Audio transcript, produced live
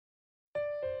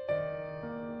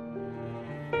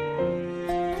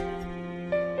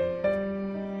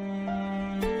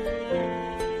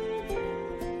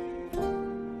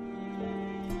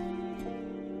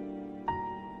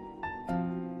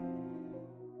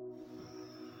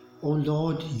Oh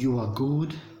Lord, you are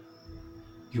good,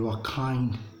 you are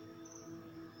kind,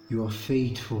 you are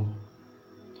faithful,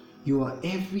 you are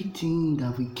everything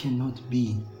that we cannot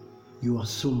be. You are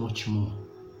so much more.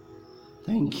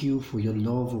 Thank you for your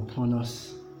love upon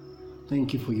us.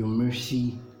 Thank you for your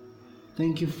mercy.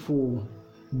 Thank you for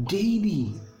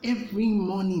daily, every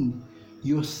morning,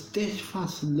 your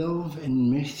steadfast love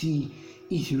and mercy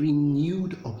is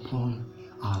renewed upon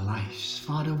our lives.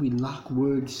 Father, we lack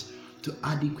words to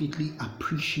adequately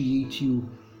appreciate you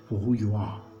for who you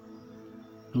are.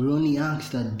 We only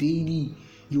ask that daily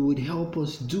you would help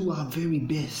us do our very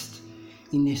best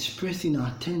in expressing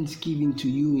our thanksgiving to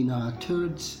you in our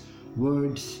thoughts,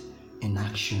 words, and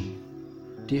action.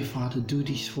 Dear Father, do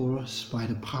this for us by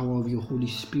the power of your Holy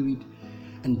Spirit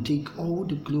and take all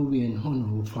the glory and honor,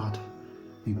 O Father.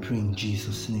 We pray in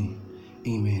Jesus' name.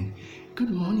 Amen. Good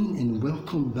morning and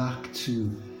welcome back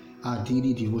to our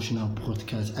daily devotional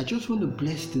podcast. I just want to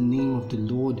bless the name of the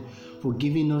Lord for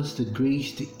giving us the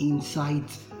grace, the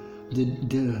insight,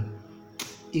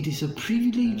 it is a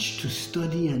privilege to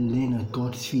study and learn at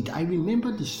God's feet. I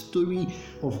remember the story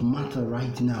of Martha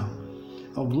right now,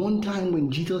 of one time when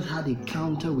Jesus had an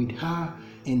encounter with her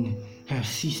and her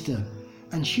sister,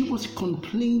 and she was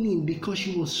complaining because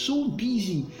she was so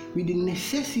busy with the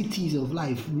necessities of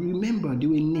life. Remember, they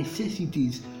were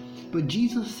necessities. But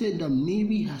Jesus said that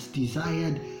Mary has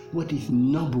desired what is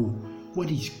noble,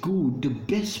 what is good, the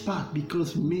best part,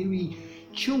 because Mary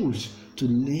chose to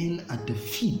learn at the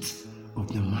feet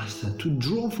of the Master, to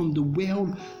draw from the well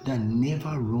that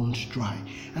never runs dry.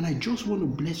 And I just want to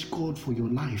bless God for your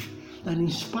life, that in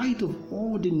spite of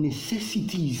all the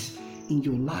necessities in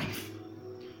your life,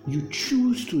 you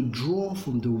choose to draw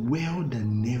from the well that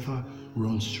never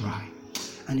runs dry.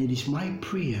 And it is my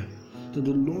prayer that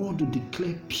the Lord will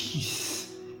declare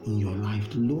peace in your life.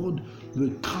 The Lord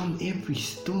will calm every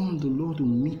storm. The Lord will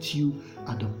meet you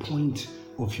at the point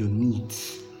of your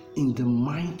needs. In the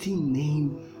mighty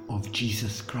name of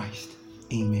Jesus Christ.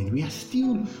 Amen. We are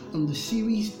still on the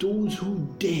series Those Who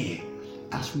Dare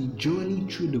as we journey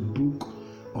through the book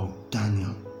of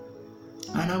Daniel.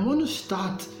 And I want to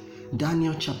start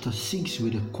Daniel chapter 6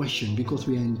 with a question, because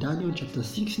we are in Daniel chapter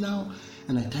 6 now,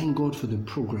 and I thank God for the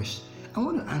progress. I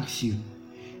want to ask you,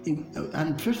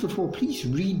 and first of all, please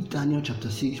read Daniel chapter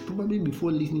 6, probably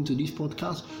before listening to this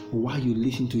podcast or while you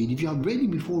listen to it. If you have read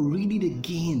it before, read it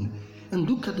again and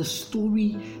look at the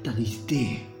story that is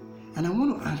there. And I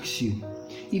want to ask you,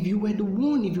 if you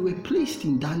were placed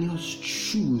in Daniel's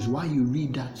shoes while you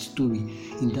read that story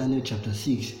in Daniel chapter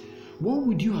 6, what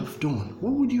would you have done?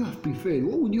 What would you have preferred?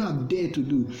 What would you have dared to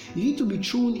do? Is it to be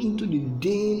thrown into the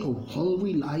den of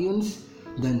hungry lions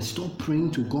than stop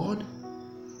praying to God?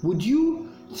 Would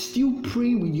you still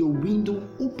pray with your window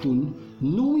open,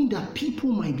 knowing that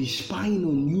people might be spying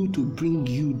on you to bring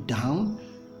you down?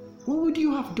 What would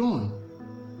you have done?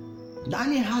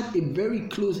 Daniel had a very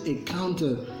close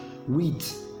encounter with,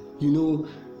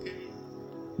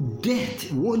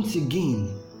 death once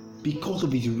again, because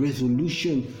of his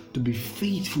resolution to be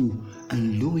faithful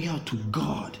and loyal to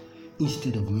God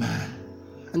instead of man.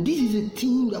 And this is a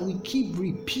theme that we keep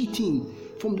repeating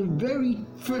from the very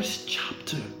first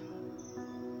chapter.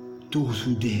 Those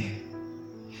who dare.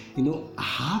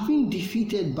 Having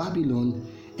defeated Babylon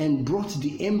and brought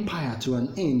the empire to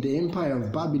an end, the empire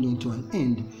of Babylon to an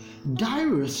end,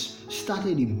 Darius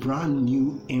started a brand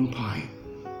new empire,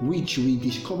 which we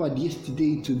discovered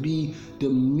yesterday to be the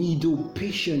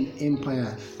Medo-Persian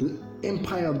Empire. The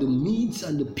empire of the Medes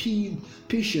and the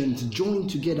Persians joined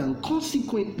together, and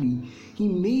consequently, he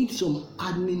made some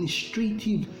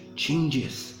administrative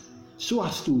changes so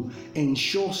as to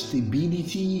ensure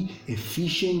stability,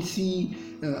 efficiency,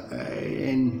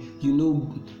 and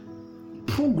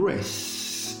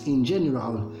progress in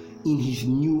general in his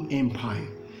new empire.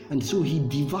 And so he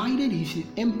divided his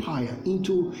empire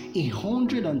into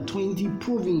 120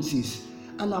 provinces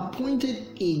and appointed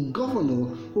a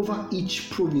governor over each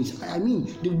province. I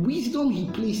mean, the wisdom he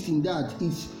placed in that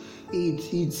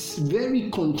it's very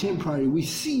contemporary. We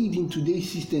see it in today's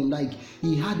system, like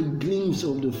he had a glimpse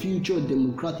of the future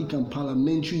democratic and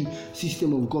parliamentary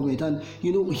system of government. And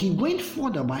he went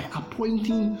further by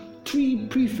appointing 3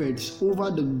 prefects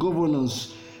over the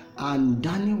governors, and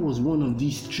Daniel was one of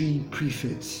these 3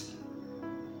 prefects.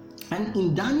 And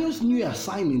in Daniel's new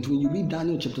assignment, when you read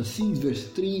Daniel chapter 6, verse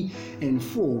 3 and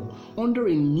 4, under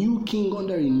a new king,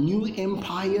 under a new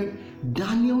empire,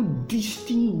 Daniel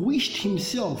distinguished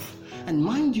himself. And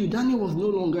mind you, Daniel was no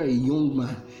longer a young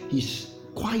man. He's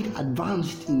quite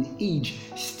advanced in age.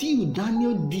 Still,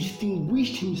 Daniel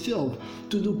distinguished himself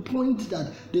to the point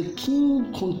that the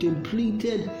king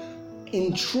contemplated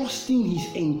entrusting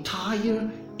his entire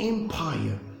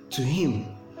empire to him,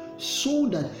 so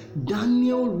that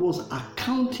Daniel was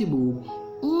accountable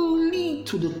only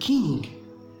to the king.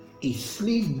 A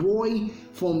slave boy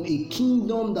from a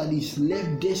kingdom that is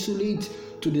left desolate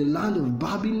to the land of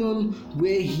Babylon,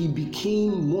 where he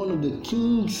became one of the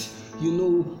king's,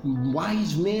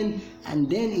 wise men, and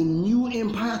then a new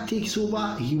empire takes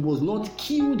over. He was not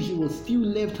killed, he was still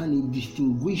left, and he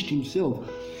distinguished himself.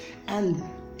 And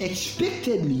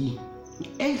expectedly,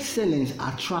 excellence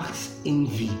attracts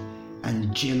envy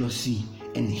and jealousy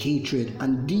and hatred,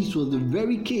 and this was the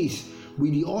very case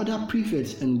with the other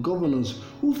prefects and governors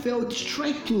who felt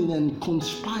threatened and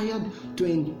conspired to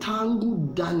entangle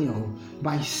Daniel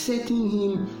by setting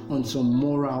him on some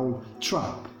moral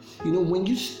trap. When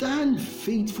you stand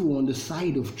faithful on the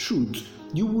side of truth,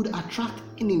 you would attract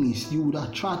enemies, you would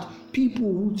attract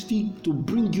people who seek to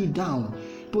bring you down.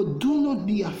 But do not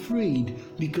be afraid,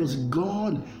 because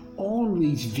God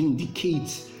always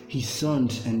vindicates his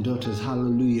sons and daughters.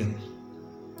 Hallelujah.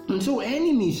 And so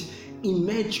enemies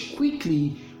emerge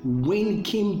quickly when it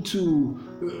came to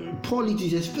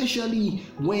politics, especially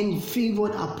when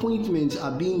favored appointments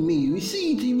are being made. We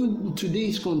see it even in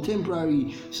today's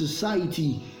contemporary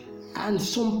society. And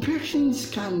some persons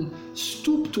can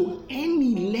stoop to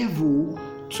any level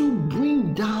to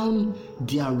bring down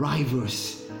their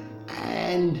rivals.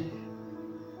 And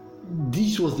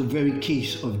this was the very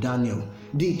case of Daniel.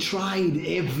 They tried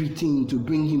everything to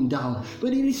bring him down,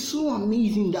 but it is so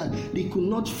amazing that they could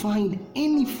not find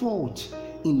any fault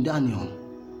in Daniel.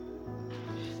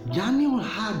 Daniel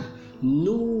had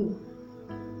no,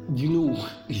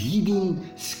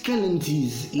 hidden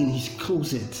skeletons in his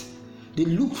closet. They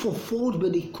looked for fault,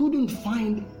 but they couldn't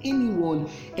find anyone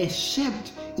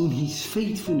except in his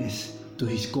faithfulness to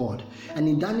his God. And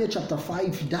in Daniel chapter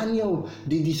 5,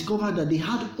 they discovered that they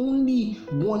had only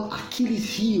one Achilles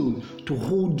heel to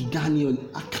hold Daniel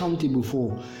accountable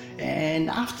for. And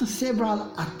after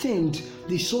several attempts,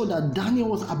 they saw that Daniel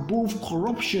was above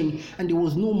corruption and there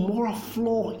was no moral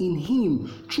flaw in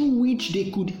him through which they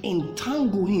could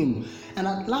entangle him. And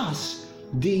at last,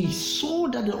 they saw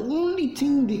that the only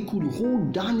thing they could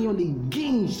hold Daniel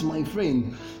against, my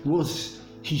friend, was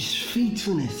his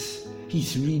faithfulness,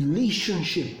 his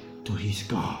relationship to his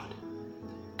God.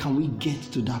 Can we get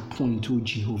to that point, O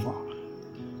Jehovah,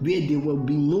 where there will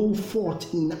be no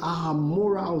fault in our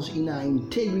morals, in our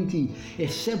integrity,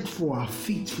 except for our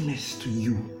faithfulness to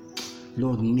you?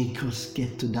 Lord, make us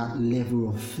get to that level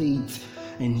of faith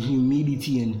and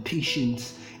humility and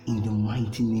patience in the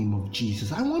mighty name of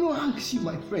Jesus. I want to ask you,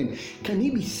 my friend, can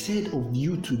it be said of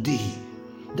you today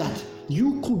that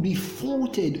you could be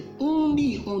faulted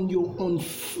only on your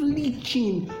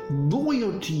unflinching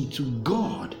loyalty to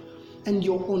God and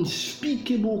your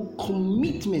unspeakable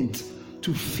commitment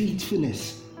to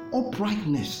faithfulness,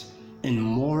 uprightness, and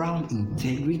moral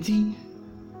integrity?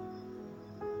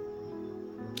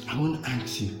 I want to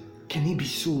ask you, can it be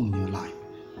so in your life?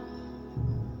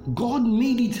 God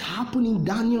made it happen in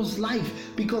Daniel's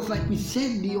life because, like we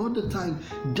said the other time,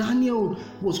 Daniel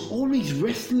was always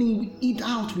wrestling it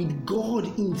out with God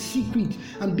in secret,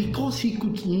 and because he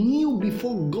could kneel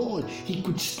before God, he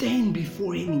could stand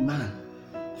before any man.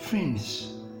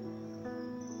 Friends,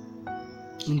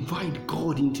 invite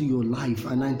God into your life,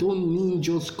 and I don't mean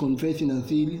just confessing and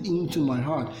saying into my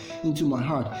heart.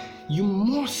 You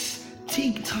must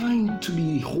take time to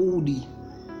be holy.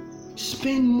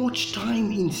 Spend much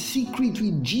time in secret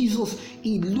with Jesus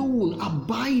alone.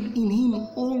 Abide in him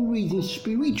always in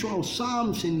spiritual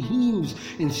psalms and hymns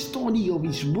and study of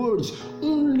his words.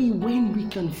 Only when we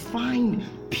can find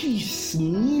peace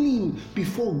kneeling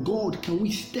before God can we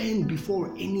stand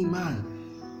before any man,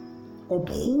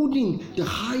 upholding the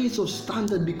highest of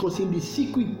standard, because in the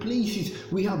secret places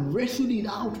we have wrestled it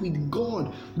out with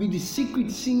God, with the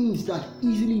secret sins that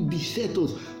easily beset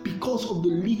us. Because of the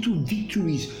little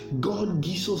victories, God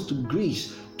gives us the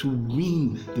grace to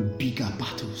win the bigger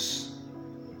battles.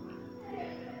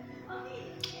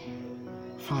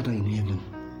 Father in heaven,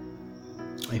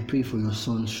 I pray for your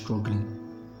son struggling.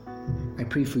 I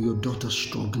pray for your daughter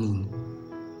struggling.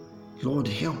 Lord,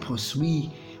 help us.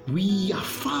 We are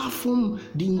far from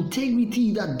the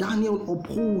integrity that Daniel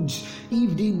upholds.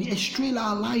 If they destroy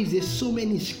our lives, there's so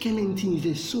many skeletons,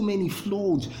 there's so many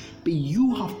flaws. But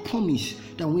you have promised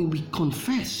that when we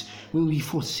confess, when we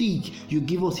forsake, you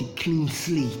give us a clean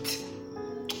slate.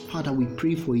 Father, we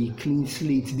pray for a clean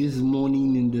slate this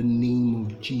morning in the name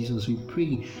of Jesus. We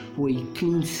pray for a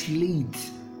clean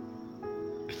slate.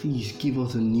 Please give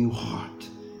us a new heart.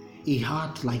 A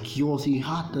heart like yours, a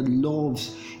heart that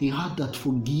loves, a heart that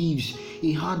forgives,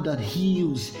 a heart that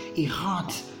heals, a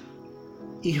heart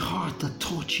a heart that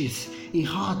touches, a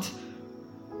heart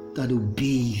that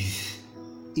obeys,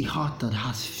 a heart that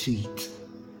has faith.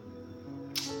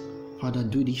 Father,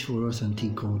 do this for us and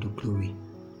take all the glory,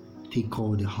 take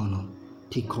all the honor,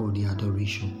 take all the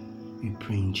adoration. We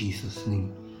pray in Jesus'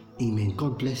 name. Amen.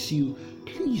 God bless you.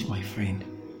 Please, my friend,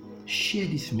 share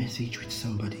this message with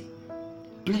somebody.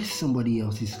 Bless somebody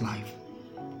else's life.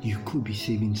 You could be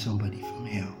saving somebody from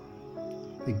hell.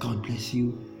 May God bless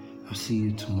you. I'll see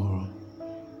you tomorrow.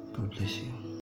 God bless you.